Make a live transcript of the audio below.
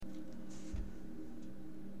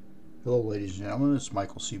Hello, ladies and gentlemen. It's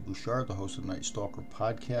Michael C. Bouchard, the host of the Night Stalker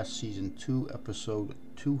podcast, Season 2, Episode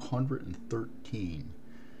 213.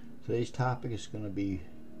 Today's topic is going to be,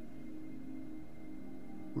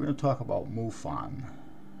 we're going to talk about MUFON.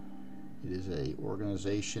 It is an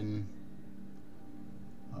organization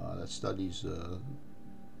that studies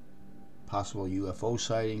possible UFO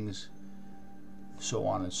sightings, so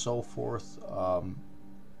on and so forth.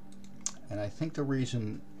 And I think the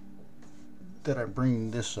reason that I'm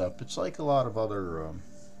bringing this up, it's like a lot of other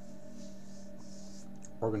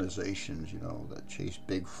organizations, that chase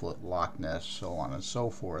Bigfoot, Loch Ness, so on and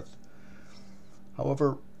so forth.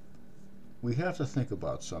 However, we have to think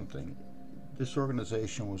about something. This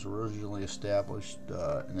organization was originally established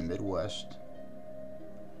in the Midwest,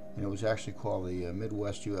 and it was actually called the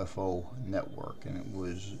Midwest UFO Network, and it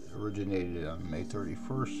was originated on May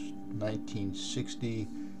 31st, 1960,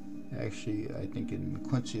 actually, I think in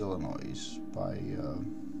Quincy, Illinois, by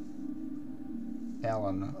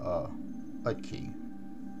Alan Utke,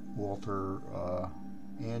 Walter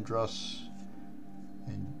Andrus,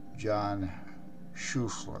 and John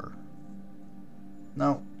Schuessler.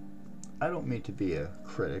 Now, I don't mean to be a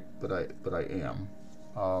critic, but I am.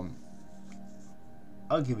 I'll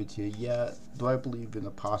give it to you. Yeah, do I believe in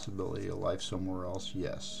the possibility of life somewhere else?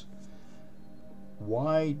 Yes.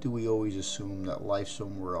 Why do we always assume that life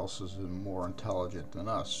somewhere else is more intelligent than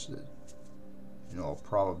us?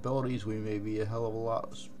 Probabilities, we may be a hell of a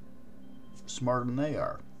lot smarter than they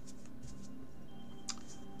are.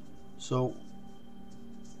 So,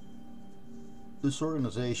 this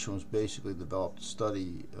organization was basically developed to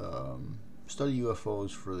study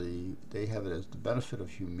UFOs they have it as the benefit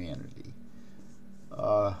of humanity.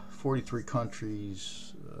 43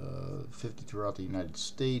 countries, 50 throughout the United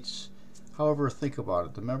States. However, think about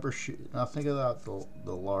it. The membership. Now, think about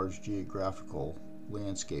the large geographical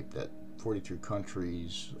landscape that 43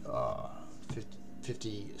 countries,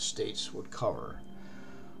 50 states would cover.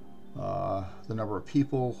 The number of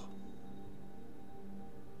people,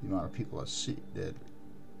 the amount of people that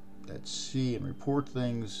see and report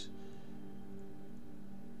things.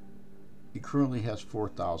 It currently has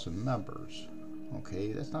 4,000 members.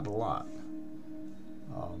 Okay, that's not a lot.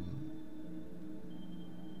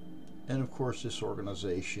 And of course, this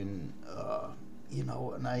organization,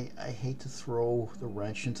 and I hate to throw the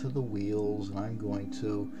wrench into the wheels, and I'm going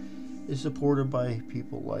to, is supported by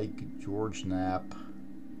people like George Knapp,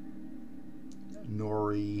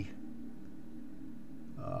 Nori,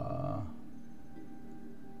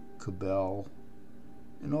 Cabell,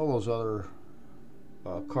 and all those other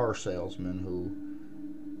car salesmen who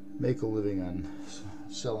make a living on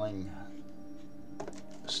selling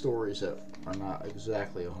stories that are not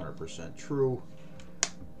exactly 100% true.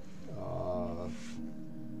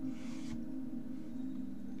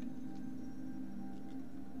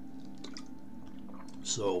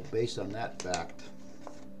 So based on that fact,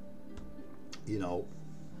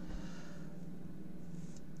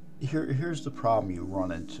 here's the problem you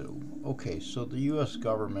run into. Okay, so the U.S.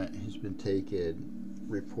 government has been taking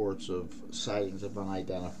reports of sightings of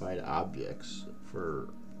unidentified objects for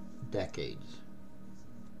decades.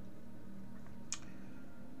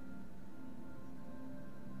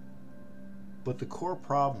 But the core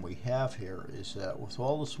problem we have here is that with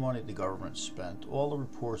all this money the government spent, all the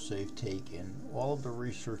reports they've taken, all of the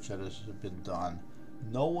research that has been done,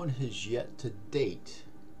 no one has yet to date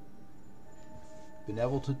been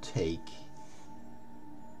able to take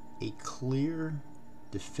a clear,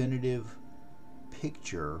 definitive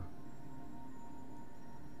picture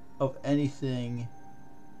of anything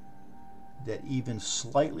that even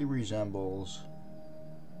slightly resembles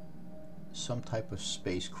some type of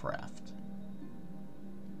spacecraft.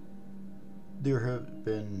 There have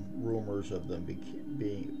been rumors of them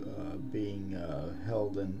being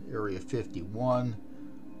held in Area 51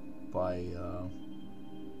 by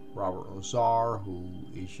Robert Lazar, who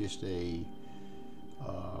is just a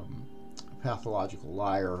pathological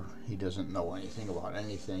liar. He doesn't know anything about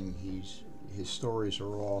anything. His stories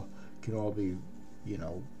can all be,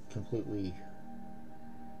 completely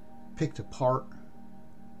picked apart.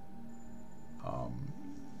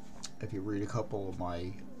 If you read a couple of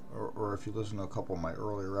my, or if you listen to a couple of my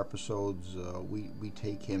earlier episodes, we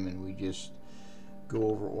take him and we just go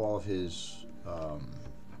over all of his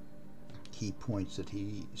key points that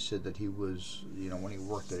he said that he was, when he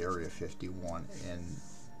worked at Area 51, and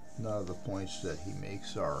none of the points that he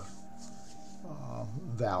makes are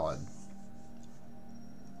valid.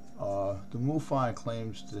 The MUFON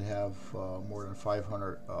claims to have more than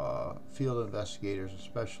 500 field investigators and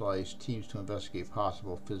specialized teams to investigate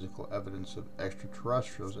possible physical evidence of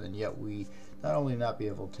extraterrestrials, and yet we not only not be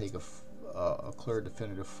able to take a clear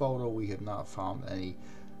definitive photo. We have not found any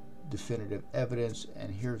definitive evidence,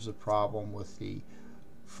 and here's the problem with the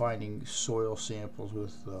finding soil samples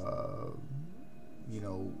with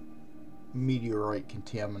meteorite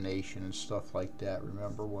contamination and stuff like that.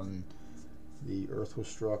 Remember when the earth was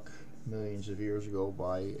struck millions of years ago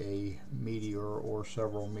by a meteor or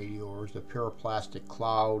several meteors? The pyroclastic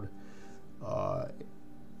cloud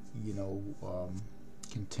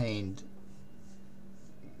contained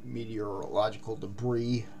meteorological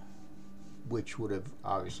debris, which would have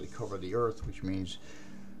obviously covered the earth, which means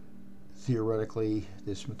theoretically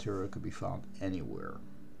this material could be found anywhere.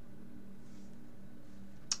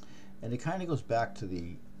 And it kind of goes back to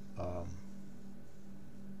the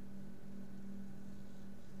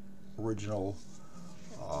original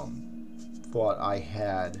thought I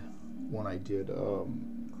had when I did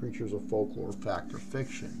Creatures of Folklore, Fact or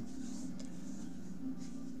Fiction.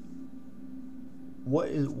 What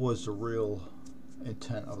was the real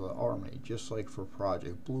intent of the Army? Just like for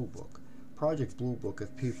Project Blue Book. Project Blue Book,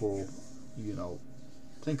 if people,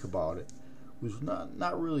 think about it, was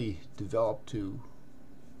not really developed to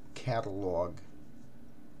catalog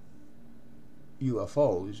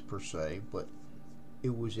UFOs per se, but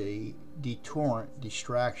it was a deterrent,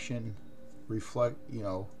 distraction, deflective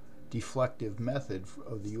method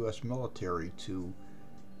of the U.S. military to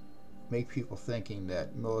make people thinking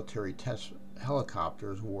that military test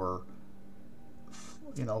helicopters were,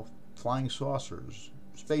 flying saucers,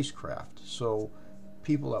 spacecraft. So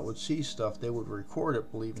people that would see stuff, they would record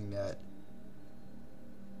it believing that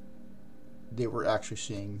they were actually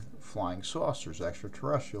seeing flying saucers,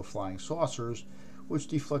 extraterrestrial flying saucers, which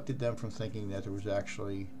deflected them from thinking that there was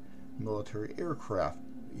actually military aircraft,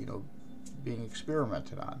 being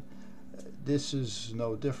experimented on. This is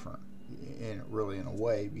no different, in a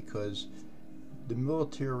way, because the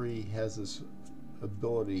military has this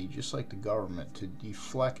ability, just like the government, to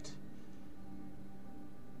deflect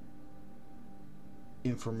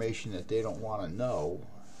information that they don't want to know,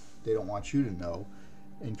 they don't want you to know,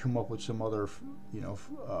 and come up with some other,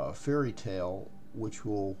 fairy tale which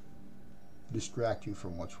will distract you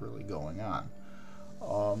from what's really going on.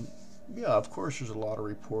 Yeah, of course, there's a lot of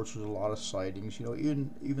reports, there's a lot of sightings.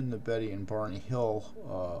 Even the Betty and Barney Hill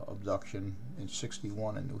abduction in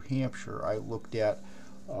 '61 in New Hampshire. I looked at,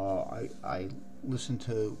 I listened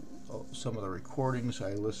to some of the recordings.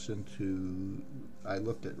 I looked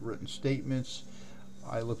at written statements.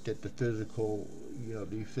 I looked at the physical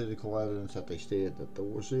evidence that they stated that there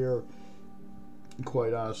was there. And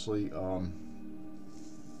quite honestly,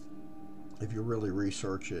 if you really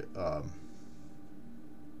research it,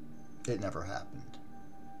 it never happened.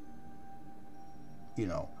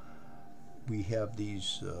 We have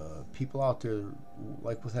these people out there,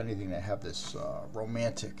 like with anything, that have this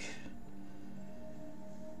romantic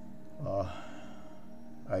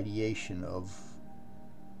ideation of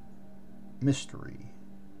mystery,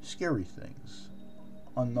 scary things,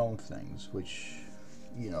 unknown things, which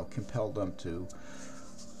compel them to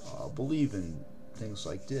believe in things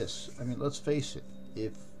like this. I mean, let's face it,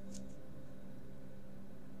 if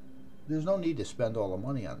there's no need to spend all the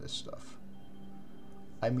money on this stuff.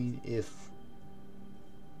 I mean, if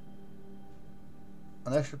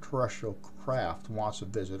an extraterrestrial craft wants to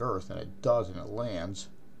visit Earth, and it does, and it lands,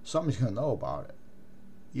 somebody's going to know about it.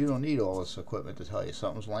 You don't need all this equipment to tell you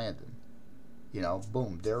something's landing.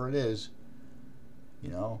 Boom, there it is.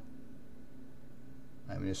 I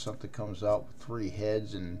mean, if something comes out with 3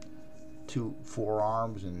 heads and 2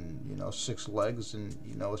 forearms and 6 legs, and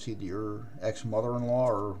it's either your ex-mother-in-law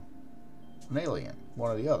or an alien, one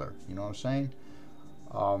or the other. You know what I'm saying?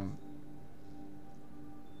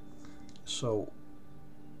 So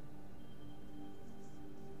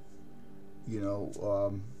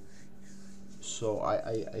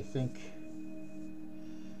I think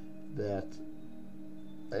that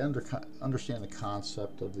I understand the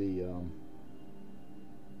concept of the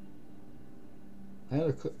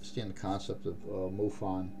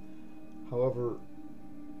MUFON. However,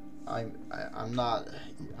 I'm not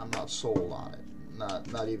sold on it.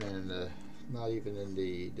 Not even in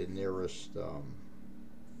the nearest.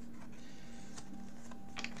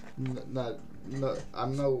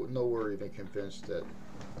 I'm nowhere even convinced that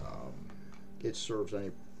it serves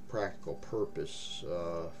any practical purpose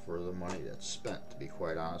for the money that's spent. To be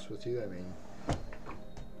quite honest with you, I mean,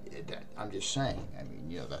 I'm just saying. I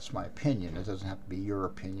mean, that's my opinion. It doesn't have to be your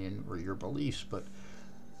opinion or your beliefs, but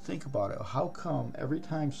think about it. How come every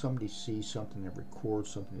time somebody sees something, they record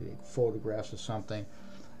something, they take photographs of something,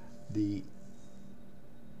 the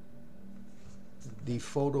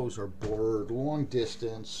photos are blurred, long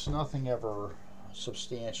distance, nothing ever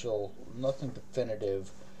substantial, nothing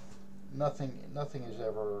definitive. nothing is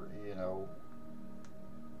ever,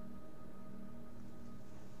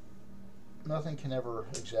 nothing can ever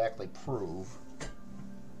exactly prove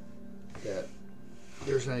that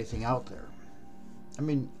there's anything out there. I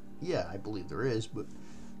mean, yeah, I believe there is, but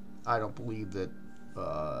I don't believe that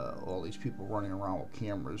all these people running around with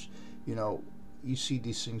cameras, you see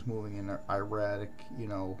these things moving in erratic,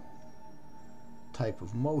 type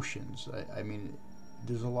of motions. I mean,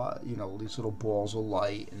 there's a lot, these little balls of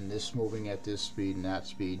light and this moving at this speed and that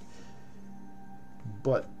speed.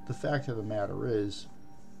 But the fact of the matter is,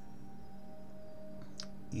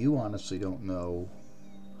 you honestly don't know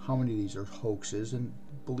how many of these are hoaxes, and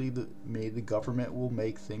believe that maybe the government will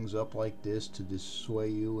make things up like this to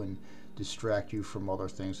dissuade you and distract you from other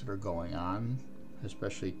things that are going on,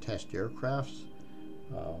 especially test aircrafts.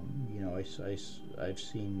 I've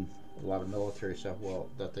seen a lot of military stuff,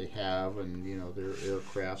 that they have, and their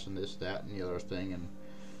aircrafts and this, that, and the other thing,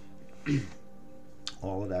 and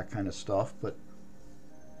all of that kind of stuff. But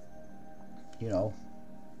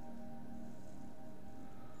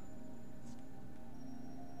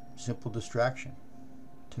simple distraction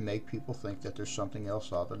to make people think that there's something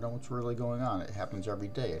else out there than what's really going on. It happens every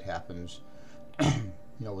day. It happens,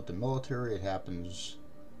 with the military. It happens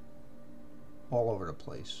all over the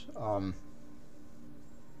place. And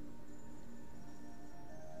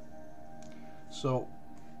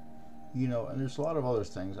there's a lot of other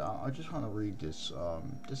things. I just want to read this.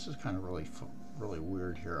 This is kind of really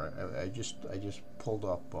weird here. I just pulled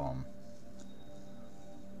up.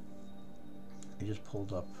 I just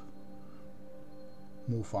pulled up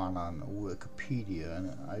MUFON on Wikipedia, and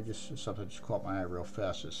something just caught my eye real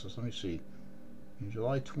fast. It says, let me see. In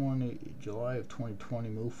July of 2020,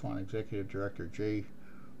 MUFON Executive Director Jay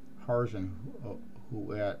Harzen,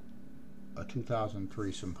 who at a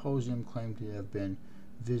 2003 symposium claimed to have been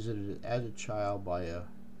visited as a child by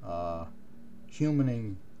a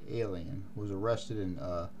humaning alien, was arrested in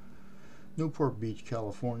Newport Beach,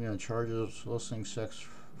 California, on charges of soliciting sex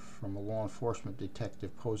from a law enforcement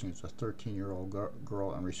detective posing as a 13-year-old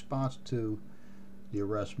girl. In response to the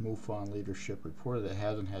arrest, MUFON leadership reported that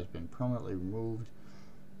Hazen has been permanently removed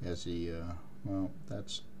as the,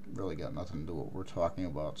 that's really got nothing to do with what we're talking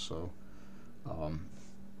about, so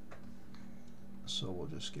we'll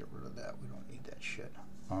just get rid of that. We don't need that shit.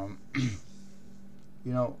 Let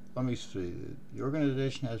me see. The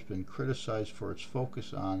organization has been criticized for its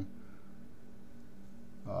focus on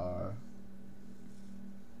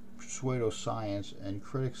pseudoscience, and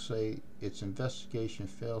critics say its investigation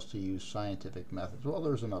fails to use scientific methods. Well,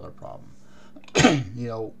 there's another problem.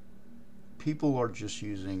 People are just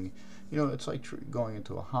using, it's like going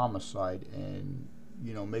into a homicide and,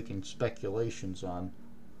 making speculations on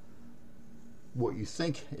what you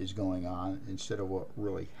think is going on instead of what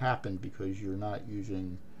really happened, because you're not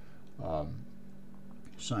using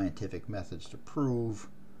scientific methods to prove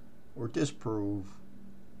or disprove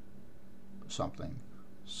something.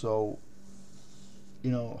 So,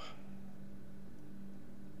 I'm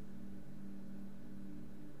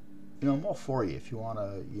all for you if you want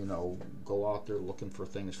to, go out there looking for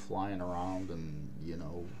things flying around and,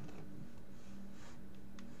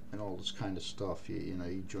 and all this kind of stuff.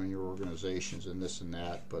 You join your organizations and this and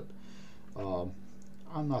that, but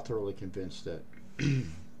I'm not thoroughly convinced that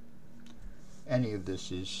any of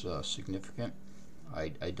this is significant.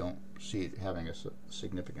 I don't see it having a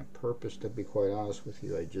significant purpose, to be quite honest with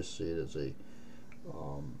you. I just see it as a,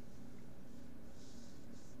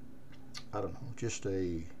 I don't know, just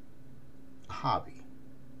a hobby.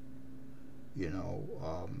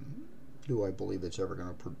 Do I believe it's ever going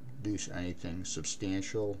to produce anything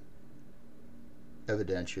substantial,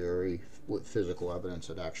 evidentiary, with physical evidence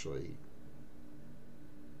that actually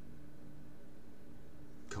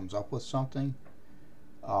comes up with something?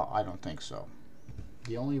 I don't think so.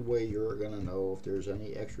 The only way you're going to know if there's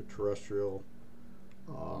any extraterrestrial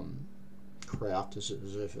craft is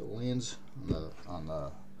if it lands on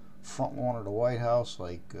the front lawn of the White House,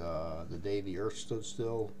 like the day the Earth stood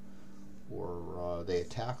still, or they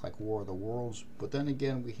attack like War of the Worlds. But then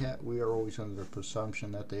again, we are always under the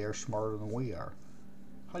presumption that they are smarter than we are.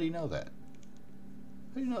 How do you know that?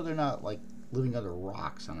 How do you know they're not like living under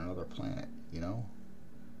rocks on another planet? You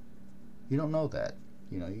don't know that.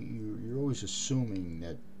 You're always assuming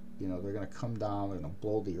that they're going to come down, they're going to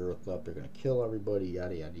blow the Earth up, they're going to kill everybody,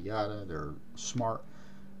 yada yada yada. They're smart.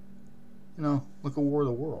 Look at War of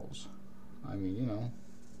the Worlds. On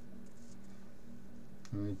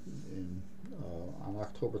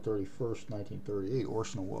October 31st, 1938,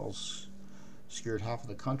 Orson Welles scared half of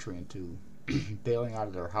the country into bailing out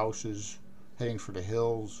of their houses, heading for the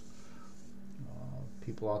hills,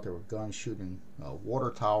 people out there with guns shooting water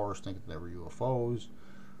towers, thinking they were UFOs.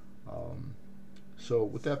 So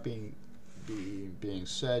with that being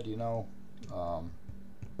said,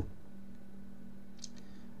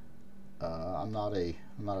 I'm not a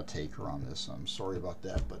taker on this. I'm sorry about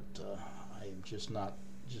that, but I'm just not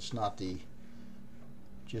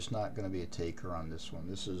going to be a taker on this one.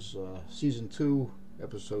 This is season 2,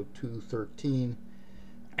 episode 213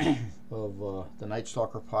 of the Night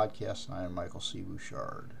Stalker podcast, and I am Michael C.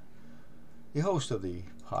 Bouchard, the host of the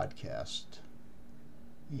podcast.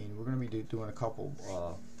 And we're going to be doing a couple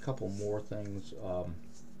more things.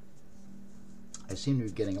 I seem to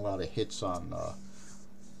be getting a lot of hits on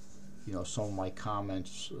some of my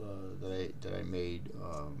comments that I made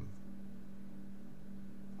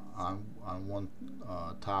on one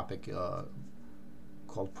topic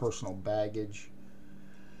called personal baggage,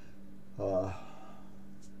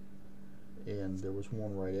 and there was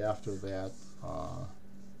one right after that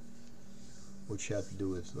which had to do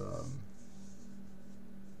with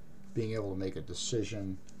being able to make a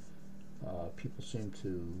decision. People seem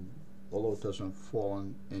to, although it doesn't fall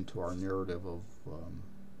into our narrative of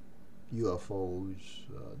UFOs,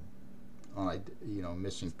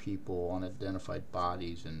 missing people, unidentified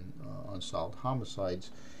bodies, and unsolved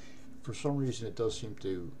homicides, for some reason it does seem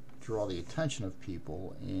to draw the attention of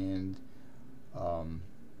people, and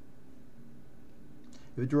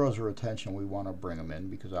if it draws their attention, we want to bring them in,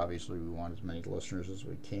 because obviously we want as many listeners as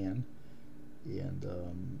we can. And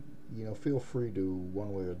feel free to,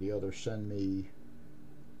 one way or the other, send me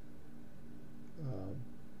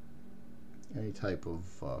any type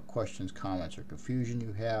of questions, comments, or confusion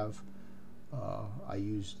you have. I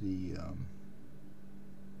use the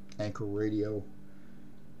Anchor Radio,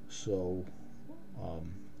 so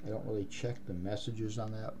I don't really check the messages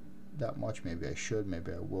on that much. Maybe I should,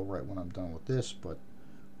 maybe I will right when I'm done with this, but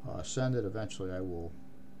send it. Eventually I will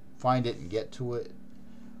find it and get to it.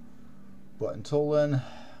 But until then,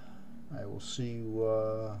 I will see you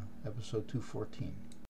episode 214.